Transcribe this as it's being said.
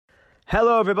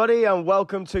Hello, everybody, and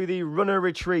welcome to the Runner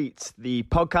Retreat, the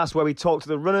podcast where we talk to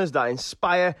the runners that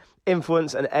inspire,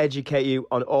 influence, and educate you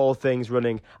on all things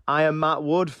running. I am Matt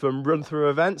Wood from Run Through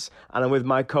Events, and I'm with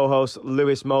my co-host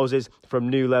Lewis Moses from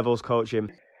New Levels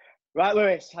Coaching. Right,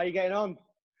 Lewis, how you getting on?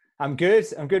 I'm good,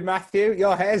 Matthew.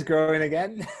 Your hair's growing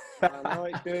again. I know,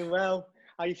 it's doing well.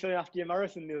 How are you feeling after your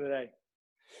marathon the other day?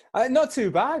 Not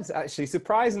too bad, actually.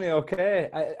 Surprisingly okay.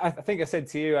 I think I said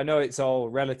to you, I know it's all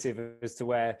relative as to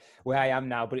where I am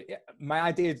now, but my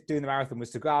idea of doing the marathon was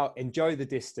to go out, enjoy the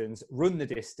distance, run the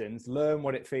distance, learn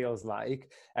what it feels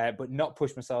like, but not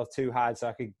push myself too hard so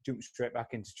I could jump straight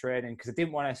back into training, because I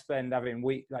didn't want to spend having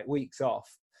weeks off,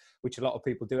 which a lot of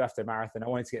people do after a marathon. I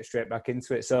wanted to get straight back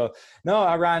into it. So no,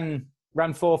 I ran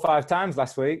 4 or 5 times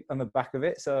last week on the back of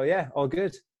it. So yeah, all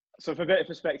good. So for a bit of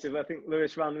perspective, I think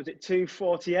Lewis ran, was it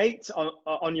 2:48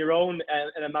 on your own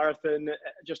in a marathon,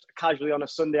 just casually on a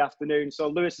Sunday afternoon. So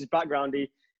Lewis's background, he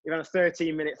ran a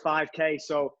 13-minute 5K.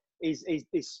 So his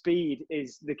speed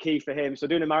is the key for him. So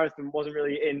doing a marathon wasn't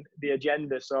really in the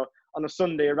agenda. So on a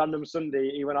random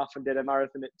Sunday, he went off and did a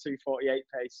marathon at 2:48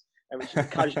 pace, which is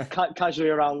casually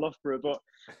around Loughborough. But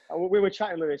we were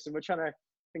chatting, Lewis, and we're trying to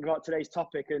think about today's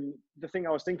topic. And the thing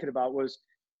I was thinking about was,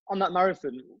 on that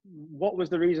marathon, what was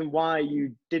the reason why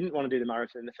you didn't want to do the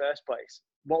marathon in the first place?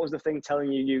 What was the thing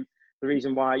telling you the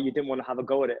reason why you didn't want to have a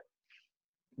go at it?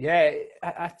 Yeah,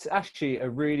 that's actually a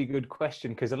really good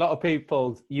question, because a lot of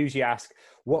people usually ask,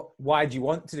 why do you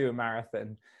want to do a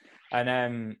marathon?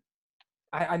 And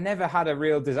I never had a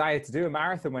real desire to do a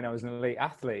marathon when I was an elite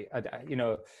athlete.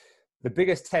 The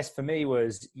biggest test for me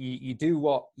was you do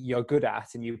what you're good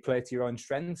at and you play to your own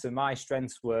strengths. And my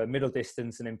strengths were middle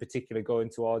distance, and in particular going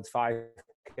towards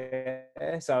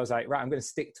 5K. So I was like, right, I'm going to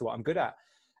stick to what I'm good at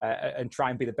and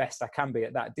try and be the best I can be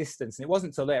at that distance. And it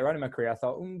wasn't until later on in my career I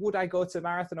thought, would I go to a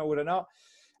marathon or would I not?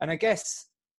 And I guess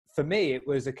for me, it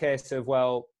was a case of,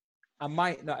 well, I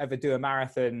might not ever do a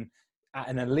marathon at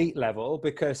an elite level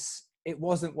because it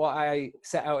wasn't what I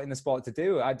set out in the sport to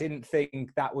do. I didn't think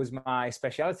that was my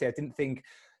speciality. I didn't think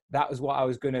that was what I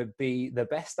was going to be the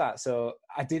best at. So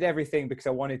I did everything because I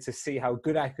wanted to see how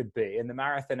good I could be. And the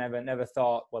marathon, I never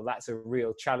thought, well, that's a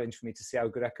real challenge for me to see how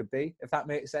good I could be, if that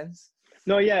makes sense.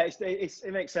 No, yeah,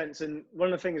 it makes sense. And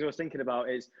one of the things I was thinking about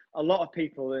is a lot of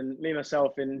people, and me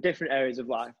myself in different areas of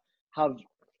life, have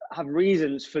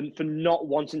reasons for not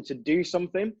wanting to do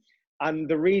something. And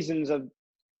the reasons are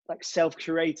like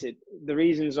self-curated. The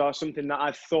reasons are something that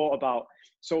I've thought about.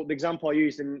 So the example I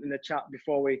used in the chat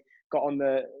before we got on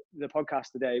the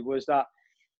podcast today was that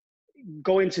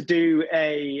going to do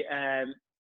a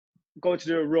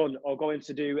run or going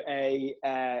to do a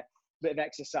bit of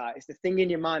exercise, the thing in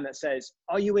your mind that says,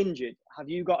 are you injured? Have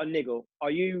you got a niggle?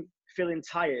 Are you feeling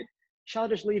tired? Shall I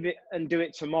just leave it and do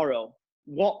it tomorrow?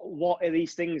 What are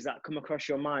these things that come across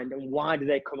your mind, and why do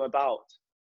they come about?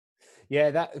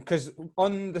 Yeah, because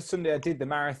on the Sunday I did the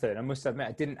marathon, I must admit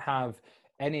I didn't have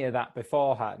any of that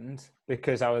beforehand,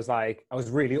 because I was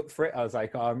really up for it. I was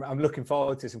like, oh, I'm looking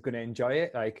forward to this. I'm going to enjoy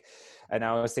it. And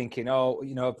I was thinking,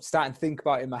 starting to think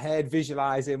about it in my head,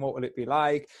 visualizing what will it be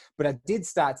like. But I did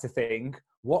start to think,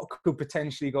 what could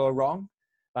potentially go wrong?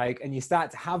 And you start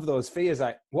to have those fears,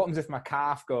 like, what happens if my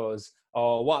calf goes?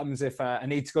 Or what happens if I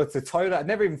need to go to the toilet? I'd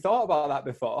never even thought about that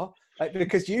before.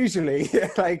 Because usually,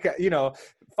 5K,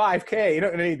 you're not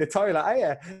going to need the toilet, are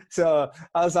you? So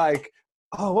I was like,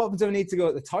 oh, what happens if I need to go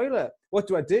to the toilet? What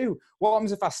do I do? What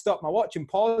happens if I stop my watch and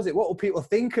pause it? What will people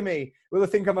think of me? Will they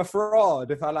think I'm a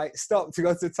fraud if I stop to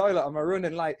go to the toilet on my run?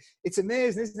 And it's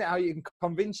amazing, isn't it, how you can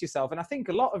convince yourself? And I think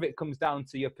a lot of it comes down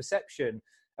to your perception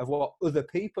of what other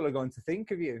people are going to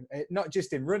think of you, not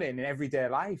just in running, in everyday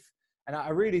life. And I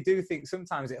really do think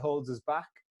sometimes it holds us back.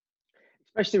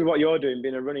 Especially with what you're doing,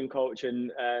 being a running coach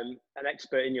and an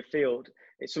expert in your field,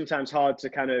 it's sometimes hard to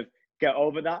kind of get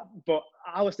over that. But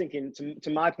I was thinking to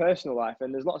my personal life,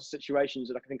 and there's lots of situations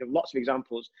that I can think of, lots of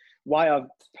examples, why I've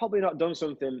probably not done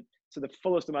something to the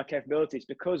fullest of my capabilities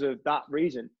because of that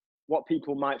reason, what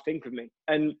people might think of me.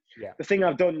 And The thing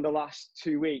I've done the last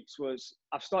 2 weeks was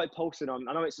I've started posting on,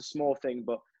 I know it's a small thing,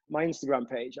 but my Instagram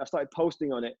page, I started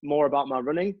posting on it more about my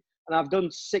running. And I've done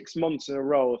 6 months in a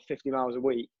row of 50 miles a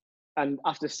week. And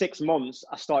after 6 months,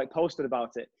 I started posting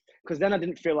about it, because then I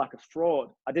didn't feel like a fraud.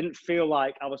 I didn't feel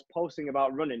like I was posting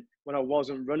about running when I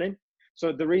wasn't running.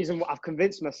 So the reason I've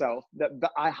convinced myself that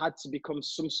I had to become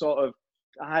some sort of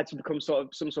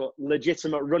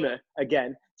legitimate runner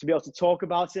again to be able to talk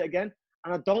about it again.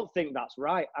 And I don't think that's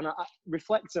right. And I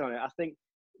reflecting on it, I think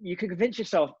you can convince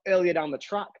yourself earlier down the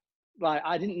track.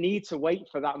 I didn't need to wait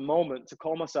for that moment to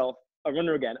call myself a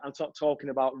runner again and start talking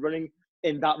about running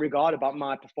in that regard, about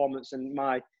my performance and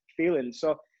my feelings.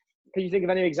 So can you think of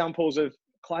any examples of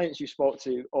clients you spoke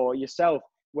to or yourself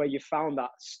where you found that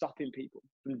stopping people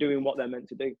from doing what they're meant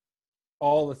to do?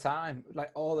 All the time,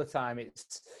 like all the time.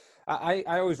 I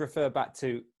always refer back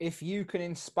to, if you can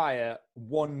inspire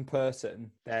one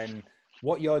person, then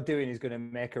what you're doing is going to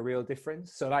make a real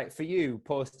difference. So like for you,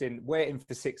 waiting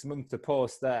for 6 months to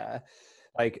post there,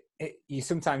 like you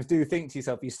sometimes do think to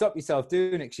yourself, you stop yourself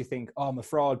doing it because you think, oh, I'm a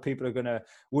fraud. People are going to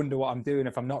wonder what I'm doing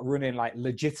if I'm not running like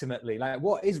legitimately. Like,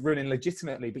 what is running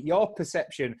legitimately? But your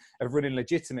perception of running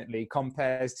legitimately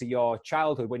compares to your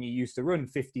childhood when you used to run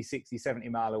 50, 60, 70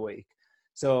 mile a week.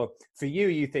 So for you,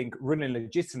 you think running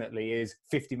legitimately is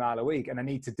 50 mile a week and I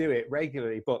need to do it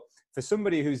regularly. But for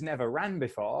somebody who's never ran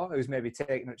before, who's maybe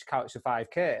taken a couch to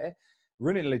 5K,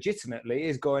 running legitimately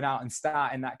is going out and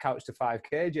starting that couch to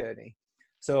 5K journey.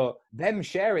 So them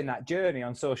sharing that journey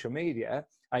on social media,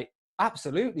 I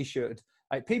absolutely should.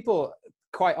 Like, people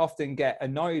quite often get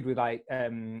annoyed with like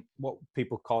what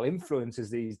people call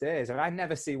influencers these days. And I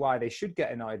never see why they should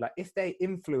get annoyed. Like, if they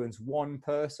influence one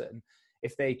person,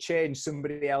 if they change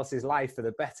somebody else's life for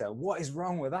the better, what is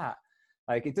wrong with that?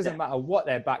 Like, it doesn't matter what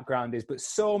their background is, but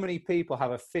so many people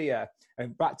have a fear.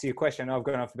 And back to your question, I know I've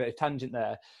gone off a bit of tangent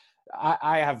there.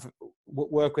 I have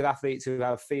work with athletes who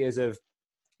have fears of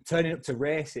turning up to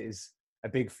races, a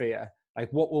big fear.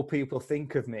 Like, what will people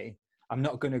think of me? I'm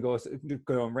not going to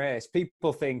go and race.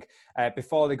 People think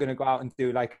before they're going to go out and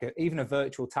do like even a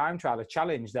virtual time trial, a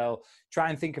challenge, they'll try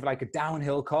and think of like a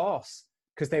downhill course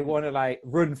because they want to like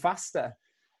run faster.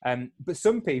 But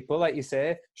some people, like you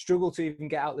say, struggle to even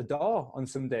get out the door on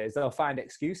some days. They'll find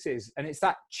excuses. And it's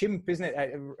that chimp, isn't it?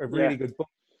 A really good book.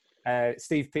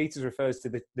 Steve Peters refers to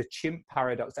the chimp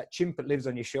paradox, that chimp that lives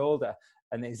on your shoulder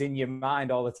and is in your mind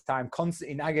all the time,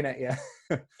 constantly nagging at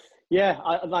you. Yeah,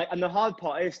 and the hard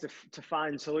part is to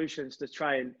find solutions to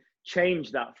try and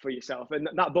change that for yourself. And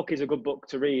that book is a good book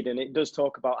to read, and it does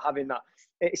talk about having that.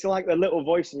 It's like the little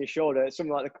voice in your shoulder. It's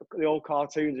something like the old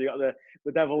cartoons. You got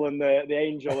the devil and the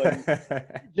angel. And do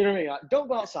you know what I mean? Like, don't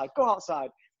go outside. Go outside.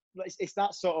 It's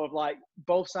that sort of like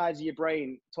both sides of your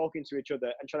brain talking to each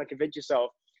other and trying to convince yourself.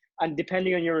 And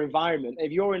depending on your environment,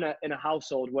 if you're in a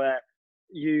household where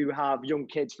you have young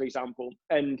kids, for example,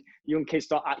 and young kids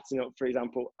start acting up, for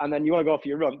example, and then you want to go for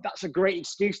your run, that's a great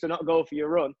excuse to not go for your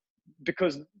run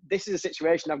because this is a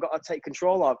situation I've got to take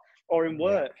control of. Or in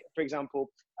work, for example,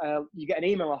 you get an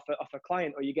email off a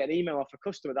client, or you get an email off a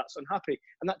customer that's unhappy,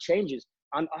 and that changes.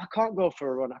 And I can't go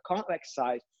for a run. I can't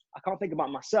exercise. I can't think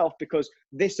about myself because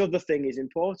this other thing is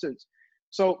important.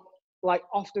 So, like,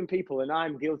 often people, and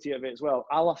I'm guilty of it as well,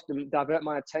 I'll often divert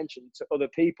my attention to other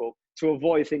people to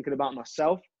avoid thinking about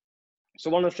myself. So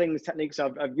one of the techniques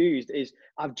I've used is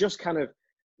I've just kind of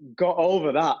got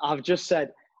over that. I've just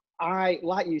said,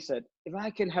 like you said, if I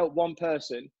can help one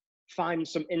person find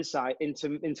some insight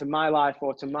into my life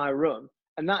or to my run,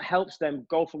 and that helps them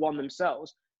go for one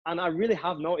themselves. And I really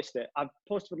have noticed it. I've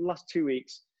posted for the last 2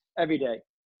 weeks every day.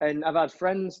 And I've had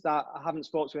friends that I haven't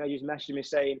spoken to, I use messaging me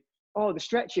saying, oh, the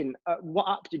stretching, what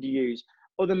app did you use?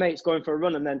 Other mates going for a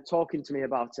run and then talking to me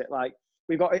about it. Like,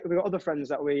 we've got other friends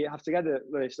that we have together,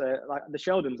 Lewis, like the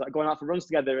Sheldons, like going out for runs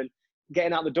together and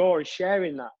getting out the door and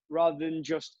sharing that rather than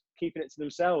just keeping it to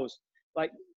themselves.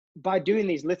 Like, by doing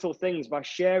these little things, by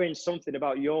sharing something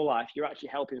about your life, you're actually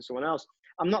helping someone else.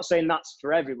 I'm not saying that's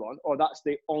for everyone or that's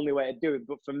the only way to do it,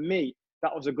 but for me,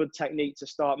 that was a good technique to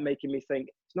start making me think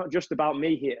it's not just about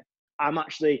me here. I'm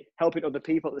actually helping other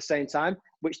people at the same time,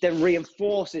 which then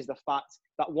reinforces the fact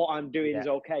that what I'm doing is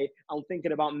okay. I'm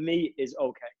thinking about me is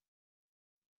okay.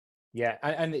 Yeah,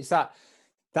 and it's that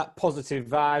positive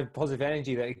vibe, positive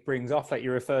energy that it brings off. Like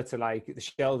you refer to, like the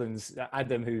Sheldons,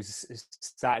 Adam, who's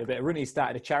started a bit of running, he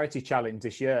started a charity challenge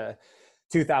this year,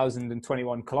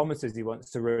 2,021 kilometers he wants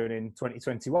to run in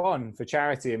 2021 for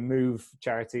charity. And Move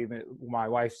Charity, my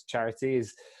wife's charity,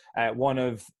 is one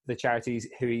of the charities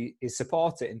who he is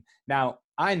supporting. Now,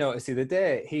 I noticed the other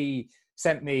day, he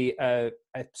sent me a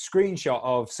screenshot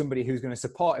of somebody who's going to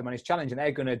support him on his challenge, and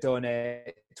they're going to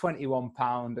donate £21,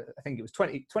 I think it was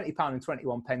 £20 and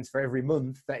 21 pence for every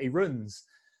month that he runs.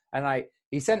 And like,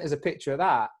 he sent us a picture of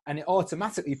that, and it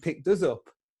automatically picked us up.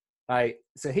 Like,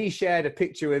 so he shared a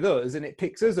picture with us and it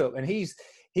picks us up, and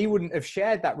he wouldn't have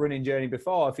shared that running journey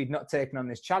before if he'd not taken on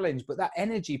this challenge, but that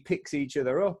energy picks each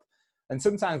other up. And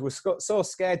sometimes we're so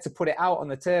scared to put it out on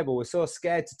the table. We're so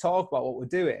scared to talk about what we're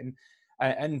doing.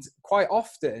 And quite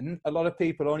often, a lot of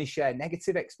people only share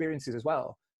negative experiences as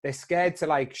well. They're scared to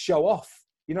like show off,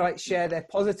 like share their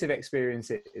positive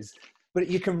experiences. But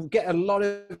you can get a lot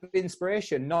of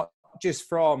inspiration, not just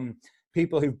from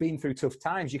people who've been through tough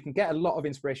times. You can get a lot of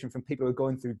inspiration from people who are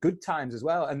going through good times as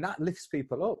well. And that lifts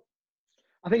people up.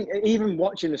 I think even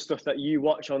watching the stuff that you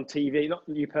watch on TV, not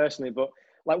you personally, but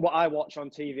like what I watch on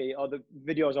TV or the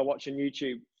videos I watch on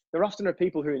YouTube, there often are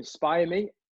people who inspire me.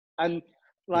 And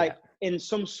like in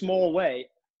some small way,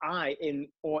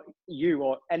 or you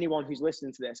or anyone who's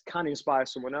listening to this can inspire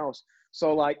someone else.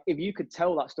 So like if you could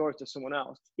tell that story to someone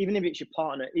else, even if it's your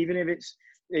partner, even if it's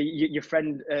your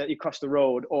friend you cross the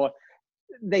road, or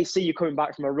they see you coming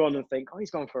back from a run and think, oh,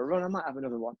 he's going for a run, I might have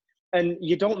another one. And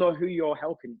you don't know who you're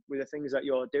helping with the things that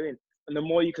you're doing. And the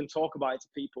more you can talk about it to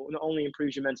people, it not only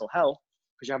improves your mental health,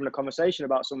 because you're having a conversation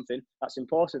about something that's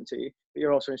important to you, but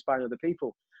you're also inspiring other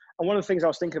people. And one of the things I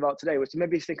was thinking about today was to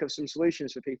maybe think of some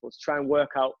solutions for people to try and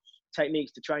work out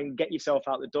techniques to try and get yourself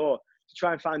out the door, to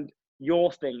try and find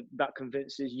your thing that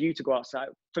convinces you to go outside.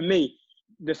 For me,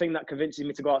 the thing that convinces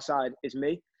me to go outside is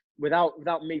me, without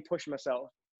me pushing myself.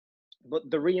 But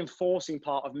the reinforcing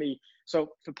part of me, so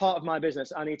for part of my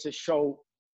business, I need to show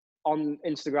on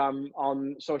Instagram,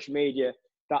 on social media,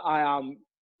 that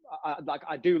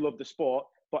I do love the sport,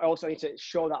 but I also need to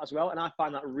show that as well. And I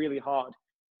find that really hard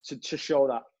to show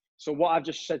that. So what I've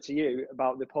just said to you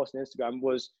about the post on Instagram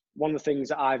was one of the things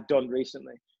that I've done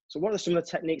recently. So what are some of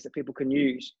the techniques that people can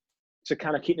use to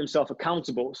kind of keep themselves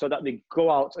accountable so that they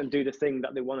go out and do the thing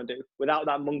that they want to do without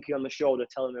that monkey on the shoulder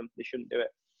telling them they shouldn't do it?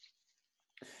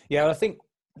 Yeah, I think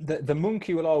the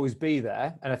monkey will always be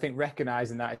there, and I think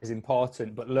recognizing that is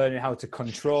important, but learning how to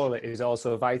control it is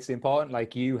also vitally important.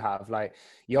 Like you have, like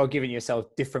you're giving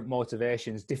yourself different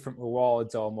motivations, different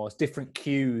rewards, almost different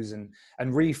cues, and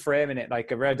reframing it.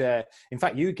 Like I read, in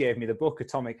fact, you gave me the book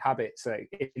Atomic Habits.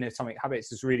 In Atomic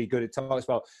Habits is really good. It talks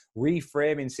about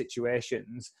reframing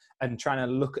situations and trying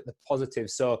to look at the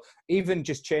positives. So even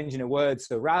just changing a word,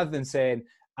 so rather than saying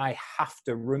I have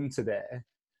to run today,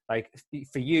 like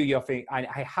for you, you're thinking,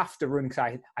 I have to run because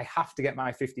I have to get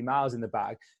my 50 miles in the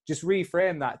bag. Just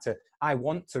reframe that to, I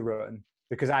want to run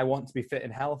because I want to be fit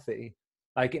and healthy.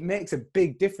 Like it makes a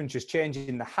big difference just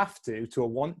changing the have to a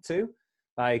want to.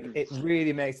 Like it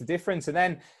really makes a difference. And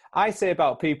then I say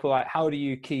about people, like, how do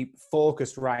you keep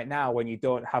focused right now when you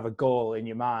don't have a goal in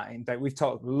your mind? Like we've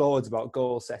talked loads about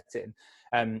goal setting.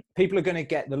 People are going to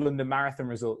get the London Marathon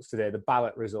results today, the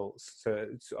ballot results. So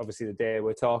it's obviously the day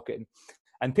we're talking.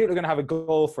 And people are going to have a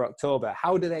goal for October.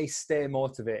 How do they stay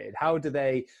motivated? How do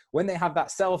they, when they have that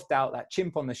self-doubt, that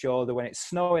chimp on the shoulder, when it's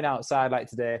snowing outside like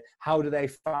today, how do they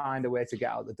find a way to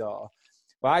get out the door?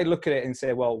 Well, I look at it and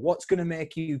say, well, what's going to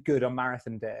make you good on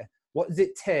marathon day? What does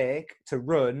it take to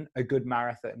run a good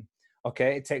marathon?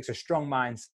 Okay, it takes a strong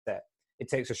mindset. It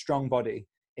takes a strong body.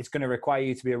 It's going to require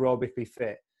you to be aerobically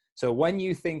fit. So when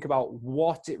you think about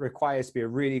what it requires to be a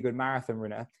really good marathon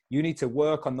runner, you need to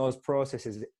work on those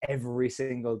processes every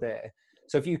single day.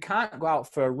 So if you can't go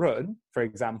out for a run, for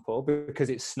example, because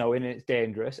it's snowing and it's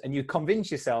dangerous, and you convince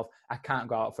yourself, I can't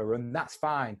go out for a run, that's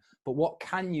fine. But what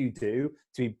can you do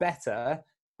to be better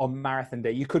on marathon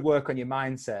day? You could work on your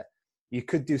mindset. You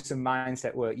could do some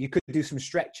mindset work. You could do some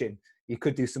stretching. You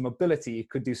could do some mobility. You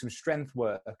could do some strength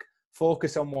work.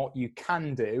 Focus on what you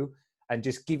can do and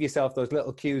just give yourself those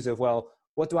little cues of, well,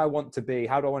 what do I want to be?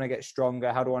 How do I want to get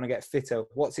stronger? How do I want to get fitter?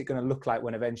 What's it going to look like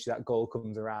when eventually that goal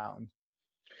comes around?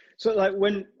 So like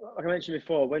like I mentioned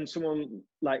before, when someone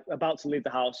like about to leave the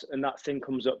house and that thing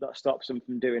comes up that stops them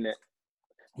from doing it,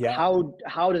 yeah.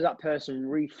 How does that person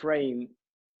reframe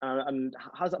and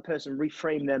how does that person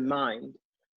reframe their mind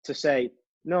to say,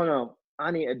 no,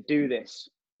 I need to do this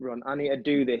run. I need to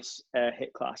do this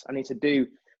HIIT class. I need to do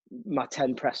my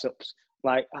 10 press ups.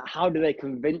 Like, how do they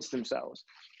convince themselves?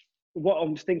 What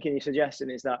I'm thinking, you're suggesting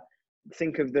is that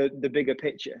think of the bigger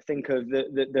picture. Think of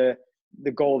the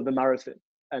goal of the marathon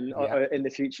and in the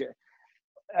future.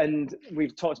 And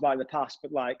we've talked about it in the past,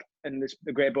 but like, and there's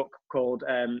a great book called,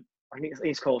 I think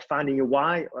it's called Finding Your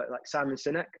Why, like Simon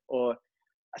Sinek or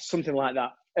something like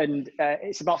that. And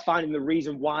it's about finding the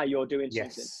reason why you're doing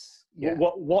something. Yeah.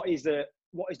 What is the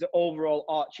overall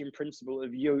arching principle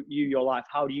of your life?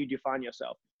 How do you define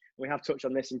yourself? We have touched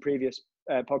on this in previous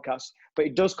podcasts, but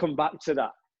it does come back to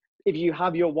that. If you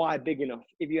have your why big enough,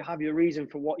 if you have your reason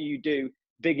for what you do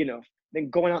big enough, then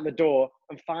going out the door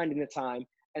and finding the time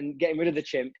and getting rid of the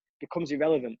chimp becomes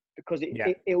irrelevant because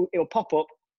it'll pop up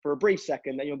for a brief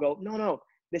second and you'll go, no,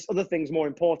 this other thing's more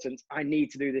important. I need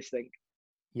to do this thing.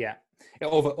 Yeah.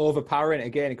 Overpowering it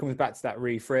again, it comes back to that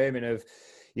reframing of,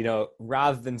 you know,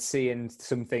 rather than seeing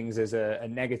some things as a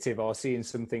negative or seeing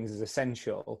some things as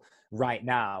essential right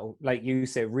now, like you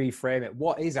say, reframe it.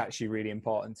 What is actually really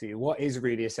important to you? What is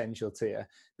really essential to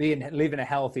you? Living a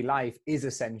healthy life is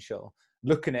essential.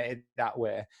 Looking at it that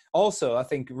way. Also, I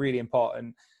think really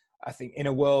important, I think in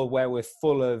a world where we're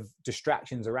full of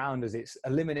distractions around us, it's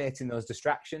eliminating those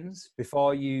distractions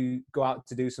before you go out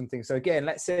to do something. So again,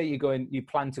 let's say you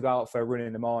plan to go out for a run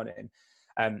in the morning.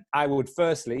 I would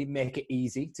firstly make it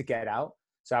easy to get out.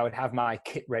 So I would have my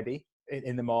kit ready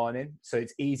in the morning. So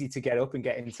it's easy to get up and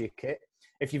get into your kit.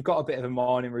 If you've got a bit of a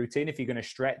morning routine, if you're going to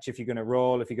stretch, if you're going to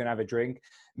roll, if you're going to have a drink,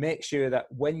 make sure that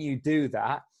when you do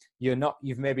that,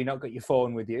 you've maybe not got your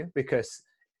phone with you, because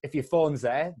if your phone's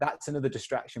there, that's another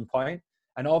distraction point.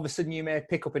 And all of a sudden you may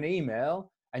pick up an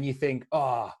email and you think,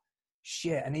 oh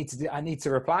shit, I need to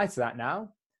reply to that now.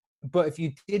 But if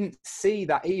you didn't see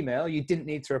that email, you didn't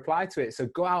need to reply to it. So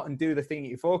go out and do the thing that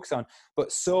you focus on.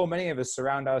 But so many of us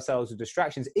surround ourselves with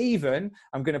distractions. Even,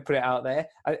 I'm going to put it out there,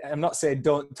 I'm not saying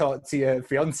don't talk to your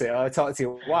fiance or talk to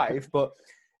your wife, but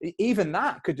even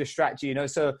that could distract you,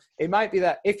 So it might be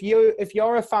that if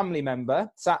you're a family member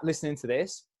sat listening to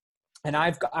this, and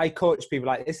I coach people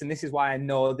like this, and this is why I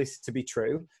know this to be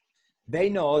true. They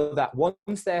know that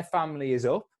once their family is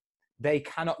up, they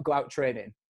cannot go out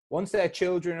training. Once their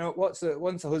children are up,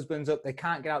 once the husband's up, they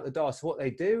can't get out the door. So what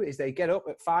they do is they get up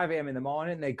at 5 a.m. in the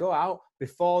morning, they go out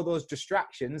before those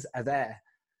distractions are there.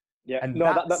 Yeah, and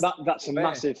no, that's a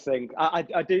massive thing. I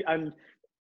do, and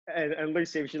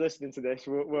Lucy, if she's listening to this,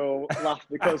 will laugh,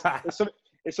 because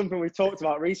it's something we've talked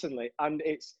about recently, and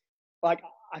it's like,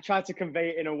 I tried to convey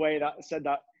it in a way that said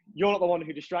that you're not the one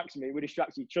who distracts me, we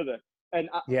distract each other. And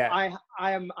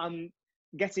I'm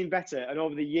getting better, and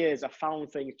over the years I found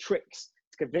tricks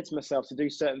to convince myself to do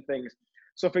certain things.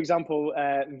 So for example,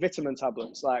 vitamin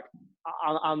tablets, like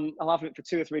I'll have it for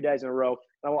 2 or 3 days in a row, and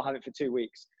I won't have it for 2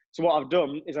 weeks. So what I've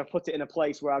done is I've put it in a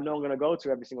place where I know I'm going to go to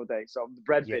every single day. So the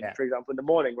bread bin, for example, in the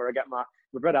morning, where I get my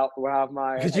bread out, where I have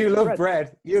my... Because you love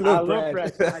bread. You love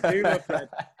bread. I do love bread.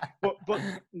 But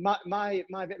my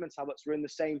vitamin tablets were in the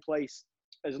same place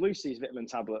as Lucy's vitamin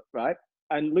tablet, right?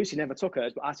 And Lucy never took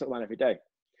hers, but I took mine every day.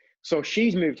 So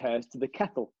she's moved hers to the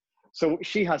kettle. So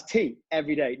she has tea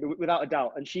every day, without a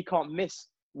doubt, and she can't miss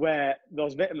where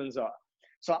those vitamins are.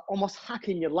 So almost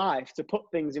hacking your life to put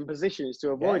things in positions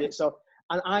to avoid it. So...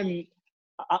 And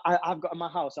I've got in my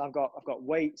house, I've got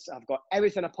weights, I've got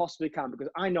everything I possibly can, because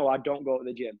I know I don't go to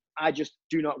the gym. I just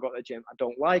do not go to the gym. I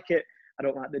don't like it. I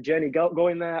don't like the journey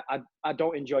going there. I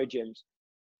don't enjoy gyms.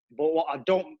 But what I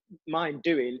don't mind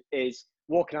doing is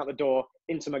walking out the door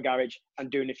into my garage and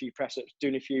doing a few press-ups,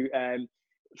 doing a few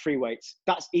free weights.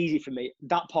 That's easy for me.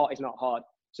 That part is not hard.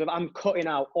 So if I'm cutting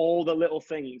out all the little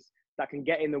things that can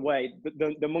get in the way,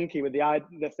 the monkey with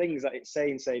the things that it's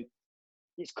saying,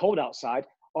 it's cold outside,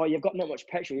 or you've got not much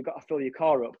petrol, you've got to fill your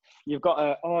car up, you've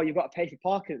got to pay for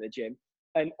parking at the gym,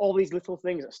 and all these little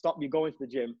things that stop you going to the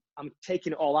gym, I'm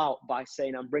taking it all out by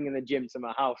saying I'm bringing the gym to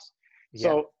my house. Yeah.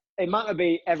 So it might not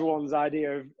be everyone's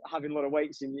idea of having a lot of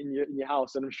weights in your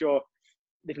house, and I'm sure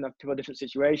different people have different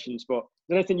situations, but is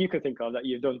there anything you can think of that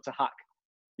you've done to hack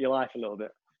your life a little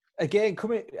bit? Again,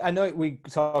 I know we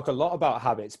talk a lot about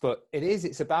habits, but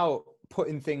it's about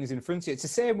putting things in front of you. It's the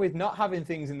same with not having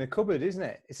things in the cupboard, isn't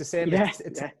it? It's the same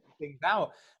things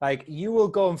out. Like, you will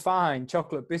go and find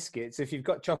chocolate biscuits if you've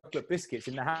got chocolate biscuits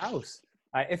in the house.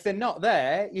 If they're not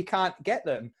there, you can't get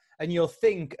them, and you'll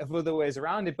think of other ways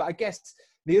around it. But I guess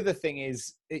the other thing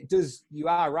is, you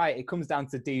are right, it comes down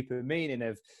to deeper meaning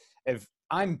of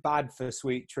I'm bad for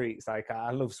sweet treats. Like,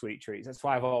 I love sweet treats. That's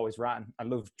why I've always ran. I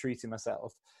love treating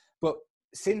myself. But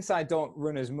since I don't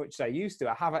run as much as I used to,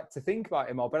 I have had to think about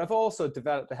it more. But I've also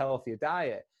developed a healthier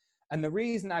diet. And the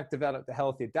reason I've developed a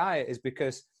healthier diet is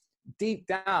because deep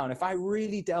down, if I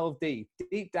really delve deep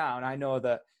down, I know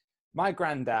that my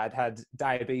granddad had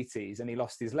diabetes, and he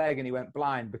lost his leg and he went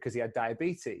blind because he had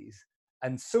diabetes.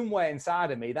 And somewhere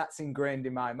inside of me, that's ingrained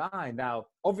in my mind. Now,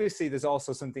 obviously, there's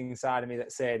also something inside of me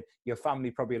that's saying your family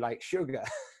probably likes sugar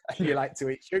and you like to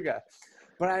eat sugar.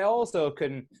 But I also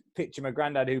can picture my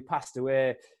granddad, who passed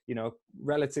away,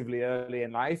 relatively early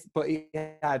in life, but he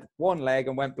had one leg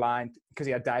and went blind because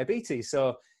he had diabetes.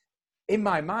 So in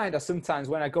my mind, sometimes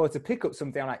when I go to pick up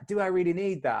something, I'm like, do I really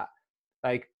need that?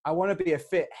 Like, I want to be a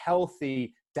fit,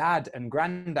 healthy dad and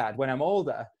granddad when I'm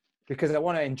older, because I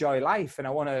want to enjoy life, and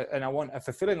I want a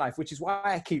fulfilling life, which is why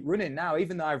I keep running now,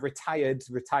 even though I've retired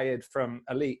from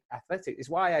elite athletics. It's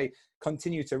why I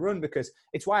continue to run, because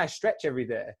it's why I stretch every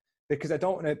day, because I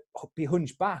don't want to be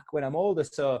hunched back when I'm older.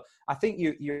 So I think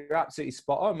you're absolutely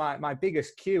spot on. My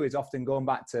biggest cue is often going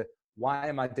back to, why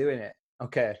am I doing it?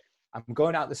 Okay, I'm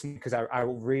going out this because I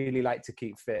really like to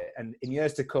keep fit. And in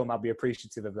years to come, I'll be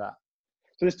appreciative of that.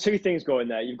 So there's two things going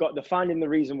there. You've got the finding the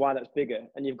reason why that's bigger,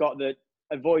 and you've got the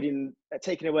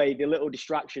taking away the little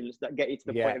distractions that get you to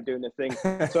the point of doing the thing.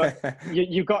 So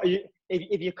you've got,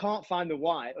 if you can't find the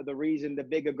why or the reason, the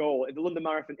bigger goal, if the London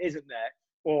Marathon isn't there,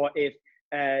 or if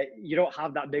you don't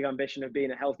have that big ambition of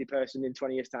being a healthy person in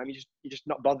 20 years' time, you're just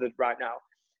not bothered right now,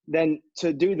 then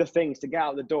to do the things to get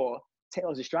out the door, take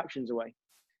those distractions away.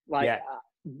 Like,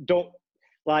 don't,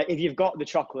 like, if you've got the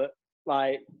chocolate,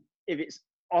 like, if it's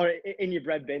or in your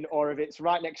bread bin, or if it's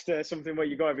right next to something where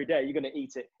you go every day, you're going to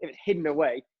eat it. If it's hidden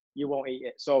away, you won't eat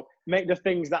it. So make the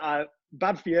things that are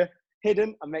bad for you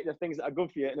hidden, and make the things that are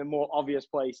good for you in a more obvious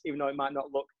place, even though it might not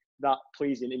look that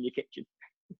pleasing in your kitchen.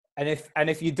 And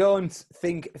if you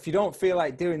don't feel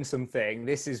like doing something,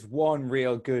 this is one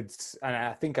real good, and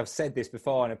I think I've said this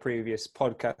before on a previous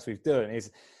podcast we've done,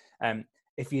 is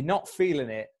if you're not feeling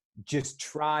it, just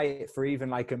try it for even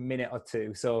like a minute or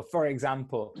two. So for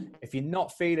example, if you're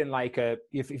not feeling like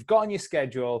if you've got on your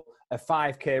schedule a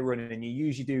 5K run and you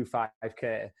usually do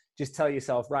 5K, just tell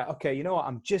yourself, right, okay, you know what?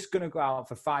 I'm just going to go out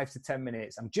for 5 to 10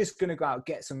 minutes. I'm just going to go out,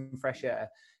 get some fresh air.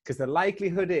 Because the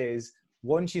likelihood is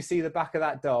once you see the back of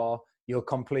that door, you'll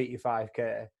complete your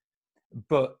 5K.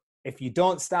 But if you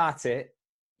don't start it,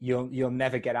 you'll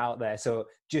never get out there. So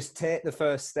just take the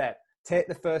first step. Take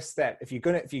the first step. If you've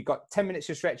got 10 minutes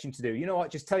of stretching to do, you know what?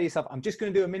 Just tell yourself, I'm just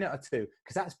going to do a minute or two,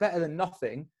 because that's better than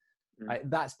nothing. Right?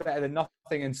 That's better than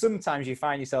nothing. And sometimes you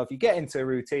find yourself, you get into a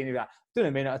routine, you're like, doing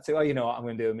a minute or two. Oh, you know what? I'm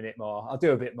going to do a minute more. I'll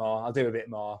do a bit more. I'll do a bit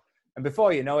more. And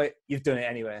before you know it, you've done it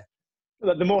anyway.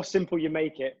 The more simple you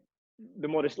make it, the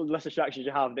less distractions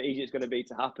you have, the easier it's going to be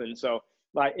to happen. So,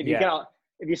 like, if you get out,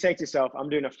 if you say to yourself, I'm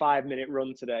doing a 5-minute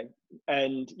run today,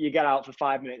 and you get out for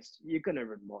 5 minutes, you're going to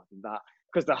run more than that.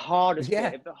 Because the hardest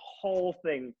bit of the whole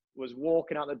thing was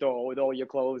walking out the door with all your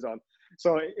clothes on.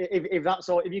 So if that's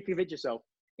all, if you convince yourself,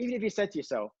 even if you said to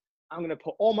yourself, I'm going to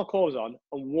put all my clothes on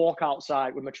and walk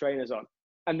outside with my trainers on,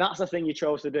 and that's the thing you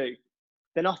chose to do,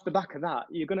 then off the back of that,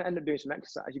 you're going to end up doing some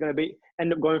exercise. You're going to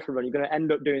end up going for a run. You're going to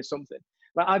end up doing something.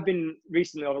 Like, I've been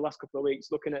recently, over the last couple of weeks,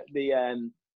 looking at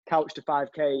the Couch to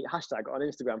 5K hashtag on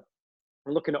Instagram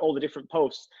and looking at all the different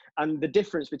posts, and the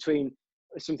difference between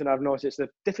something I've noticed, the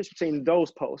difference between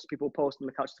those posts, people posting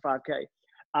the Couch to 5K,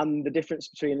 and the difference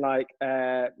between like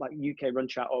UK Run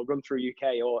Chat or Run Through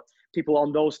UK or people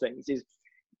on those things, is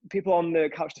people on the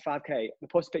Couch to 5K, they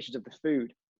post pictures of the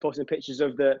food, posting pictures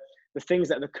of the things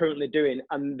that they're currently doing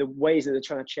and the ways that they're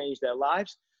trying to change their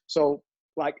lives. So,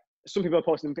 like, some people are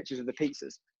posting pictures of the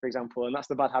pizzas, for example, and that's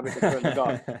the bad habit they've currently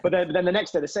got. But then the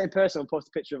next day, the same person will post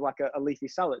a picture of like a leafy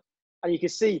salad. And you can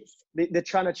see they're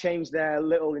trying to change their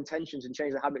little intentions and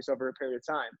change their habits over a period of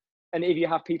time. And if you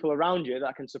have people around you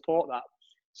that can support that,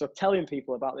 so telling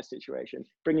people about this situation,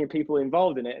 bringing people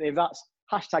involved in it, and if that's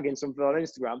hashtagging something on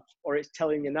Instagram or it's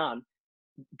telling your nan,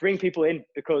 bring people in,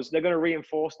 because they're going to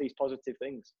reinforce these positive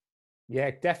things.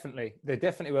 Yeah, definitely. They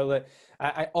definitely will.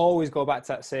 I always go back to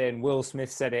that saying, Will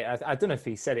Smith said it. I don't know if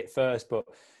he said it first, but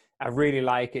I really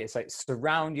like it. It's like,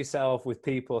 surround yourself with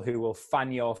people who will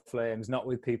fan your flames, not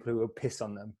with people who will piss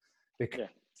on them. Because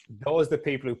those are the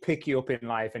people who pick you up in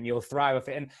life and you'll thrive with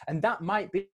it. And that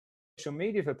might be social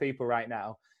media for people right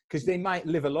now, because they might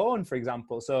live alone, for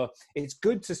example. So it's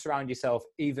good to surround yourself,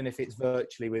 even if it's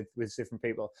virtually with different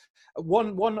people.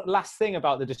 One last thing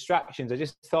about the distractions. I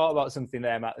just thought about something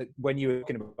there, Matt, when you were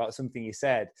talking about something you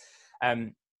said.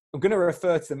 I'm going to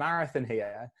refer to the marathon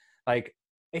here. Like,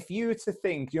 if you were to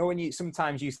think, you know, when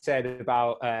sometimes you said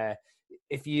about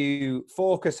if you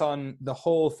focus on the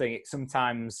whole thing, it's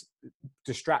sometimes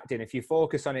distracting. If you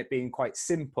focus on it being quite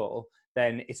simple,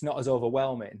 then it's not as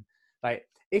overwhelming. Like,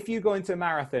 if you go into a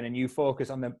marathon and you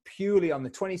focus purely on the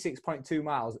 26.2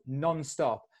 miles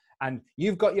non-stop, and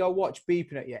you've got your watch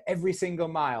beeping at you every single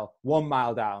mile, 1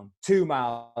 mile down, 2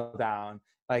 miles down,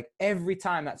 like every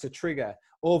time that's a trigger,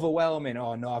 overwhelming.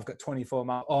 Oh no, I've got 24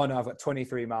 miles. Oh no, I've got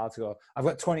 23 miles to go. I've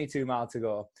got 22 miles to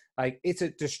go. Like, it's a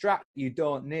distract you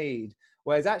don't need.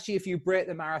 Whereas actually, if you break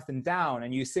the marathon down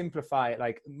and you simplify it,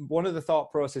 like, one of the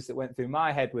thought process that went through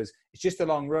my head was, it's just a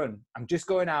long run. I'm just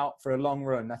going out for a long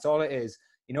run. That's all it is.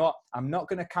 You know what? I'm not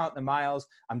going to count the miles.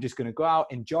 I'm just going to go out,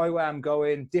 enjoy where I'm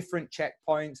going, different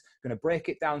checkpoints, going to break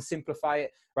it down, simplify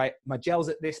it. Right, my gel's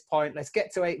at this point. Let's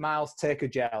get to 8 miles, take a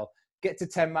gel. Get to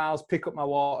 10 miles, pick up my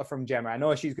water from Gemma. I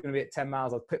know she's going to be at 10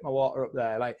 miles. I'll pick my water up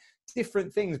there. Like,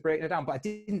 different things, breaking it down. But I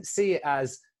didn't see it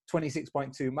as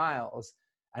 26.2 miles.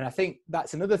 And I think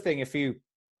that's another thing.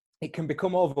 It can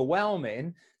become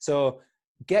overwhelming. So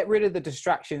get rid of the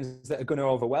distractions that are going to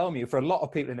overwhelm you. For a lot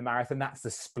of people in the marathon, that's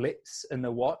the splits and the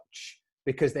watch,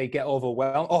 because they get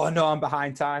overwhelmed. Oh no, I'm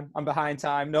behind time.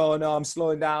 No, I'm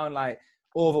slowing down. Like,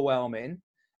 overwhelming.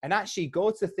 And actually go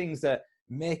to things that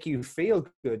make you feel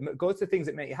good. Go to things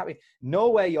that make you happy. Know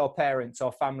where your parents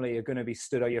or family are going to be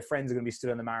stood, or your friends are going to be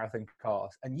stood on the marathon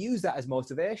course, and use that as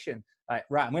motivation. Like,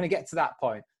 right, I'm going to get to that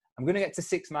point. I'm going to get to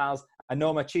 6 miles. I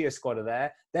know my cheer squad are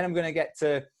there. Then I'm going to get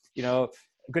to, I'm going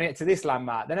to get to this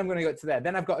landmark. Then I'm going to go to there.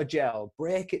 Then I've got a gel.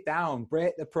 Break it down.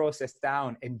 Break the process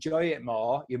down. Enjoy it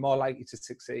more. You're more likely to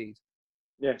succeed.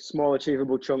 Yeah, small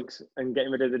achievable chunks and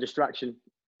getting rid of the distraction.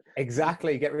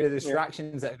 Exactly. Get rid of the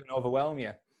distractions that are going to overwhelm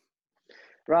you.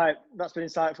 Right, that's been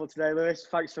insightful today, Lewis.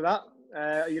 Thanks for that.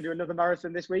 Are you doing another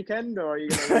marathon this weekend, or are you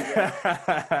going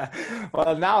to?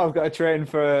 Well, now I've got to train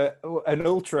for an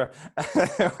ultra,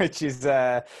 which is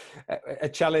a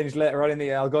challenge later on in the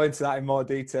year. I'll go into that in more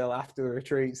detail after the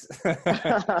retreats.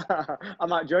 I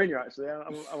might join you actually. I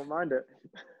won't mind it.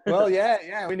 Well,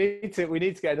 yeah. We need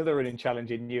to get another running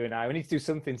challenge in, you and I. We need to do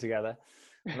something together.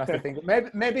 I have to think.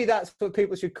 Maybe that's what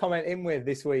people should comment in with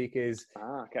this week. Is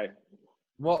okay.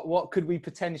 What could we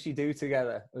potentially do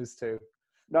together, us two?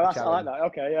 No, I like that.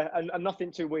 Okay, yeah, and nothing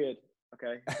too weird.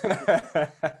 Okay.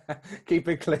 Keep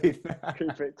it clean.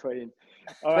 Keep it clean.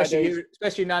 All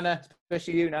especially Nana.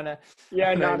 Especially you, Nana.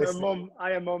 Yeah, Nana, Mum.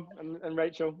 I am Mum and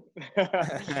Rachel. All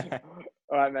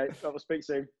right, mate. We'll speak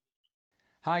soon.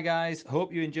 Hi guys,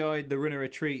 hope you enjoyed the Runner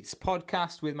Retreats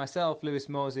podcast with myself, Lewis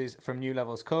Moses from New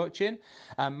Levels Coaching,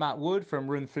 and Matt Wood from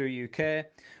Run Through UK.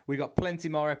 We got plenty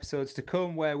more episodes to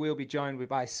come where we'll be joined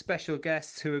by special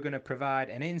guests who are going to provide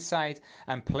an insight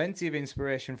and plenty of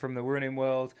inspiration from the running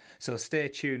world, so stay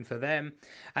tuned for them.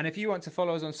 And if you want to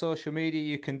follow us on social media,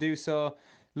 you can do so.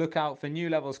 Look out for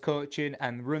New Levels Coaching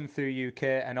and Run Through UK,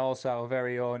 and also our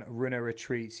very own Runner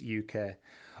Retreats UK.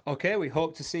 Okay, we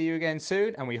hope to see you again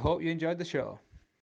soon, and we hope you enjoyed the show.